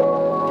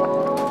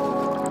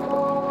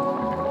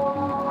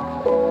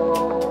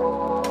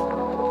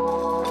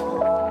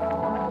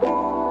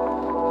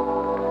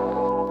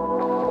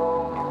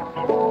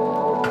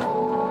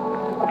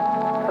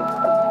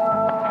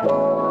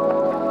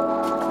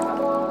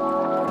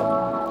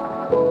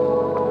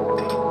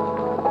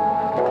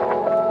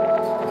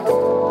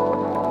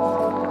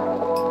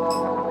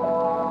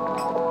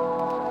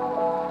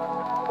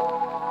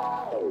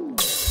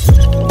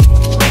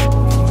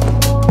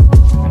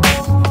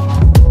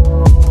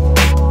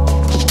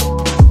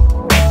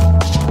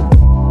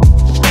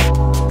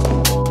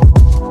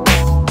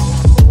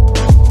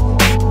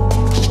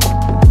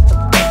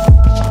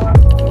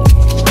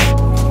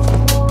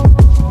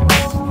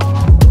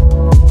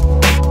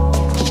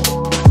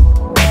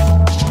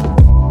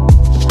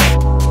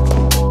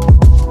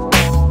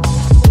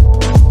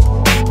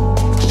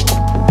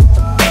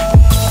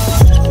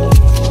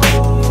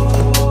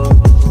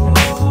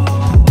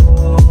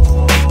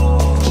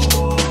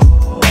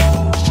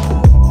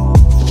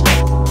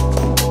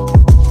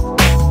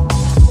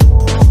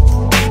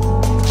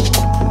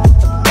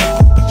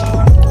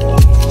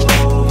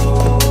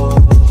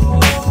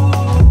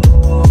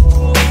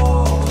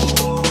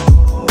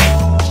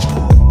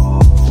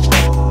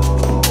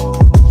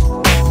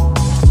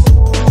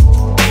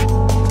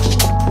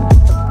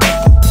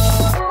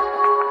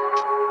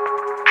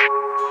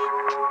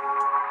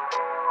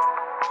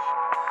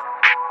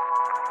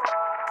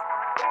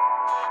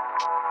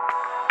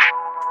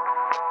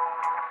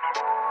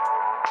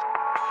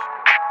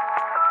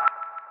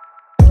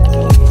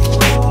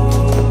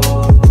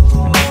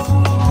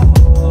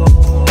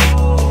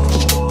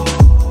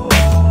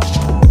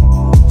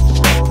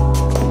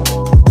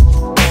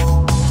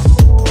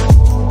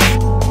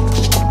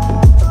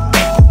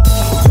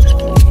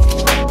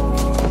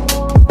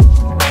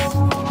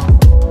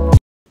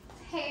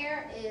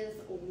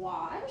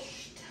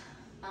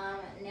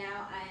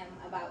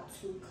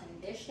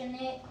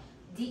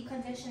 Deep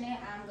condition it.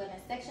 I'm gonna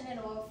section it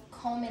off,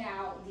 comb it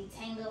out,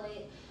 detangle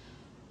it,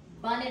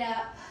 bun it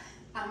up.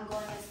 I'm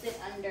going to sit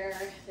under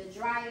the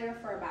dryer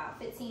for about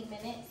 15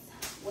 minutes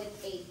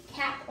with a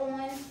cap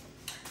on.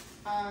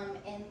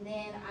 And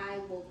then I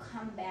will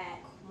come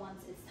back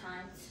once it's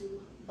time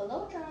to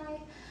blow dry.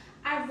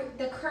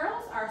 The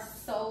curls are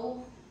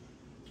so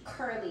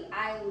curly.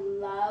 I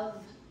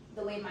love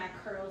the way my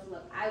curls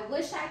look. I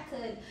wish I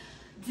could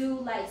do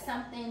like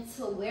something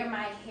to wear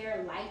my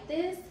hair like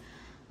this,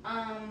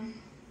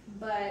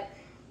 but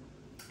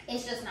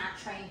it's just not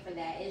trained for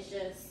that. It's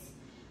just,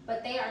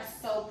 but they are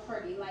so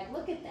pretty. Like,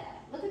 look at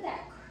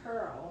that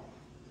curl.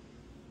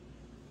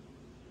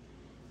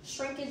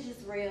 Shrinkage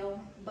is real,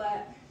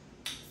 but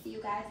see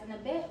you guys in a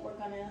bit. We're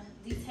gonna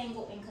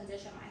detangle and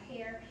condition my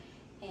hair,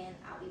 and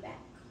I'll be back.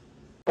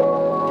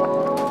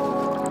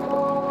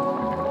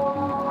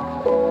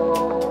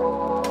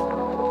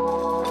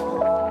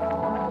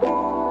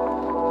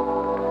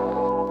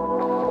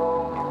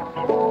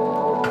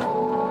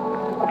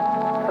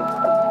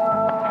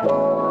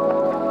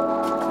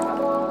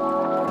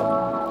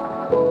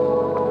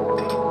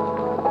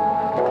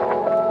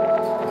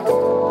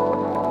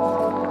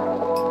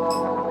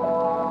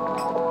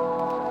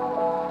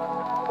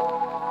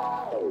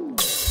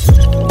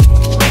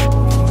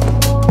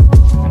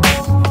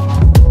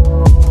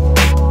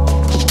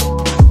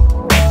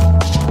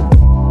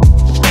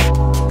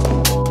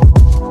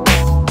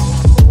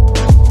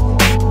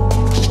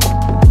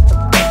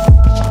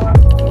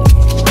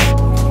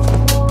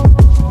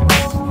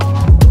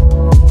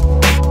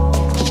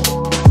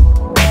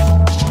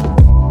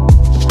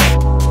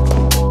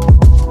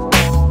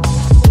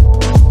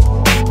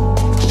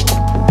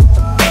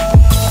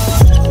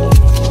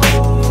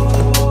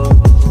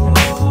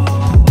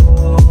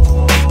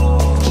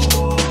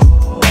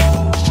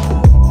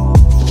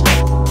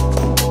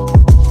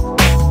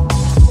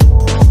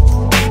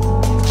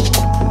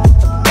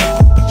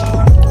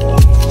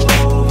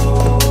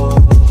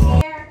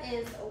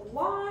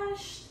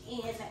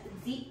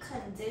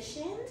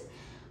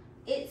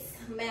 It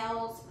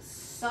smells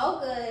so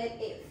good.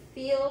 It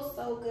feels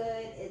so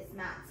good. It's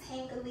not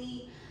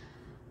tangly.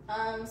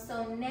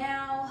 So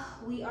now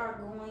we are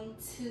going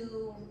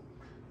to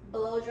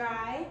blow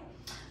dry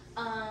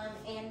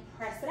and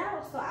press it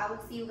out. So I will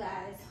see you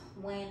guys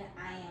when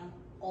I am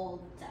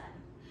all done.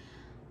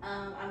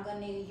 I'm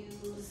going to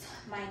use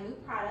my new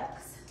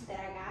products that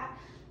I got.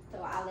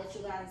 So I'll let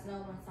you guys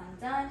know once I'm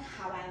done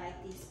how I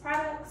like these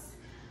products.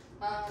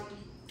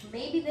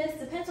 Maybe this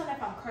depends on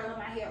if I'm curling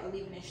my hair or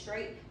leaving it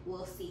straight.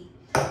 We'll see.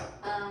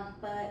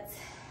 But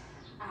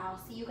I'll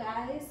see you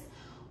guys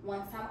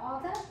once I'm all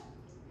done.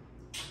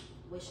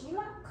 Wish me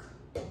luck.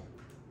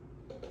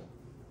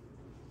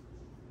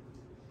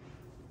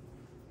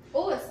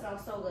 Oh, it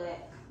smells so good.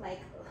 Like,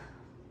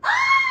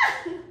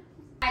 ah!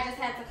 I just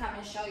had to come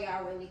and show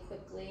y'all really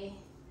quickly.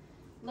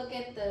 Look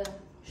at the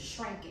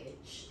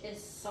shrinkage.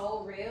 It's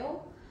so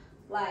real.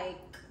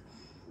 Like,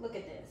 look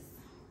at this.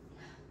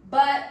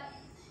 But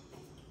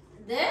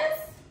this,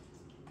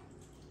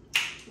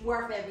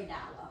 worth every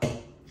dollar.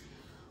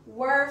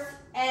 Worth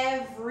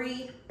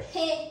every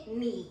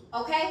penny,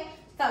 okay?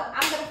 So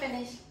I'm gonna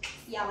finish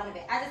y'all in a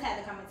bit. I just had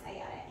to come and tell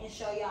y'all that and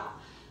show y'all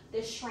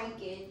the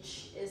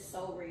shrinkage is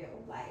so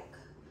real. Like,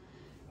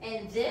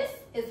 and this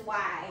is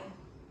why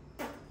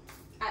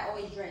I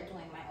always dread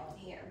doing my own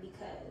hair,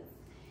 because,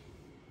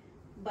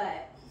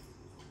 but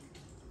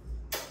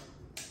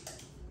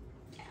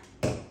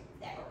yeah,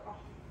 that girl.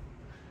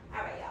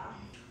 All right, y'all.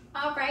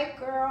 All right,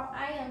 girl,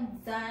 I am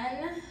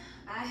done.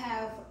 I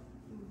have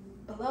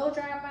blow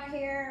dried my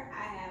hair.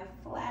 I have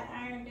flat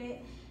ironed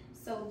it.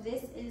 So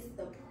this is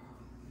the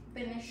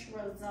finished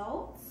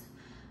result.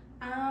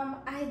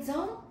 I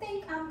don't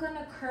think I'm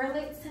gonna curl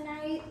it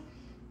tonight.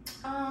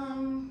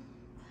 I'm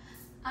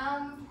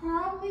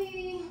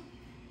probably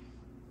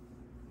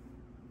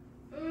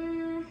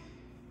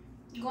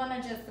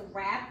gonna just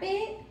wrap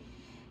it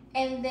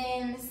and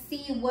then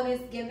see what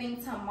it's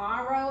giving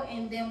tomorrow,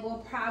 and then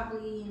we'll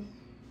probably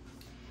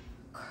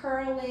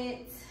curl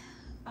it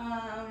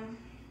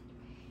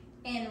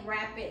and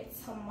wrap it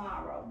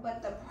tomorrow.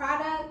 But the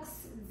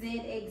products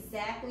did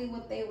exactly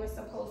what they were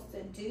supposed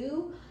to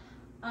do.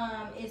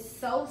 It's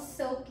so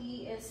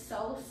silky, it's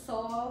so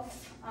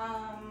soft,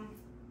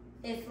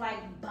 it's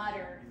like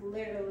butter,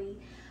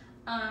 literally.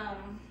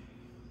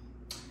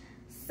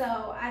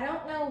 So I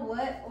don't know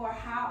what or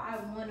how I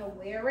want to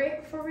wear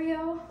it for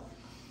real.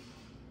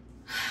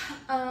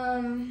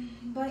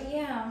 But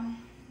yeah,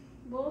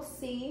 we'll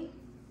see.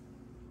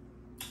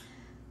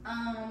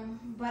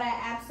 But I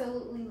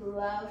absolutely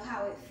love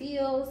how it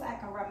feels. I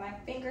can rub my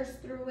fingers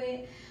through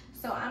it.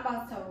 So I'm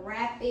about to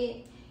wrap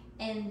it,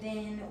 and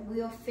then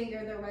we'll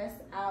figure the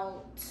rest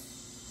out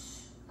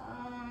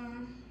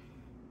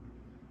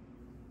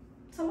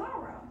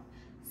tomorrow.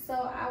 So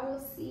I will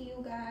see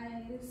you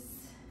guys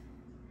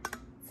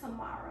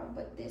tomorrow.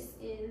 But this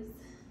is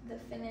the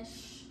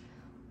finished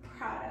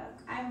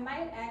product. I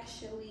might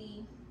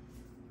actually,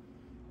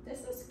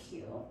 this is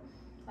cute,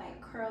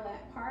 like curl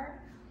that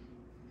part.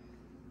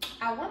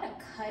 I want to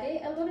cut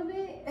it a little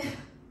bit,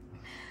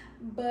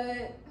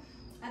 but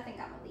I think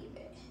I'm gonna leave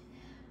it.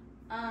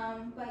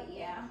 But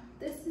yeah,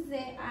 this is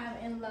it. I'm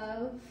in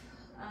love.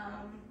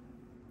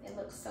 It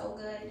looks so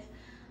good.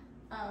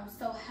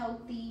 so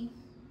healthy.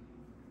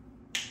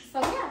 So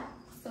yeah,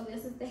 so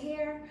this is the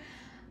hair,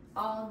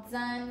 all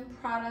done.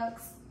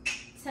 Products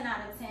 10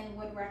 out of 10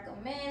 would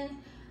recommend,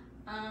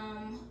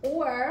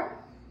 or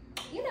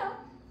you know.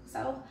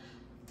 So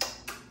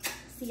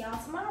see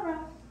y'all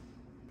tomorrow.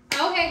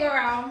 Okay,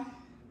 girl,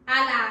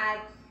 I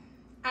lied.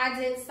 I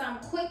did some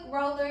quick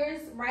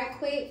rollers, right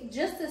quick,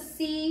 just to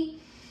see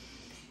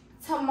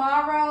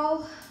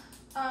tomorrow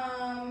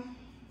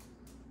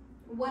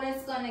what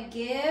it's gonna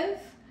give.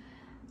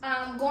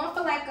 I'm going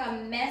for like a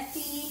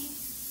messy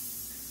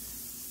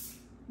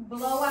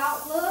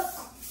blowout look.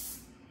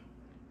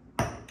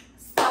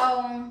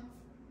 So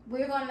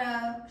we're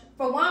gonna,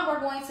 for one, we're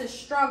going to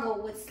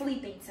struggle with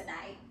sleeping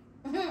tonight.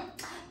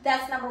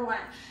 That's number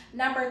one.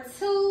 Number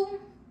two,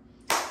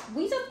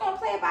 we just gonna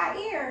play it by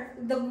ear.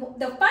 The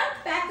fun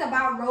fact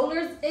about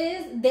rollers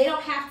is they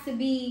don't have to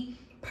be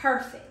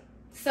perfect.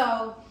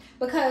 So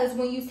because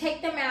when you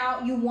take them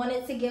out, you want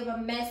it to give a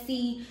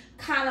messy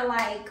kind of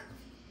like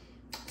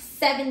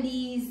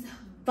 70s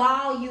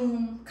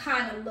volume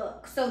kind of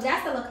look. So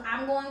that's the look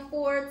I'm going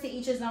for, to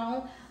each his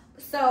own.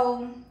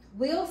 So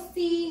we'll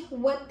see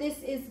what this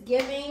is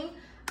giving.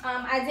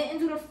 I didn't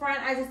do the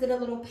front, I just did a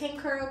little pin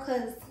curl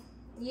because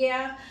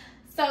yeah.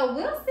 So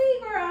we'll see,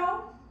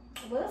 girl.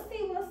 We'll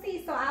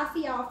see. So I'll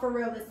see y'all for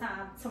real this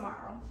time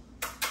tomorrow.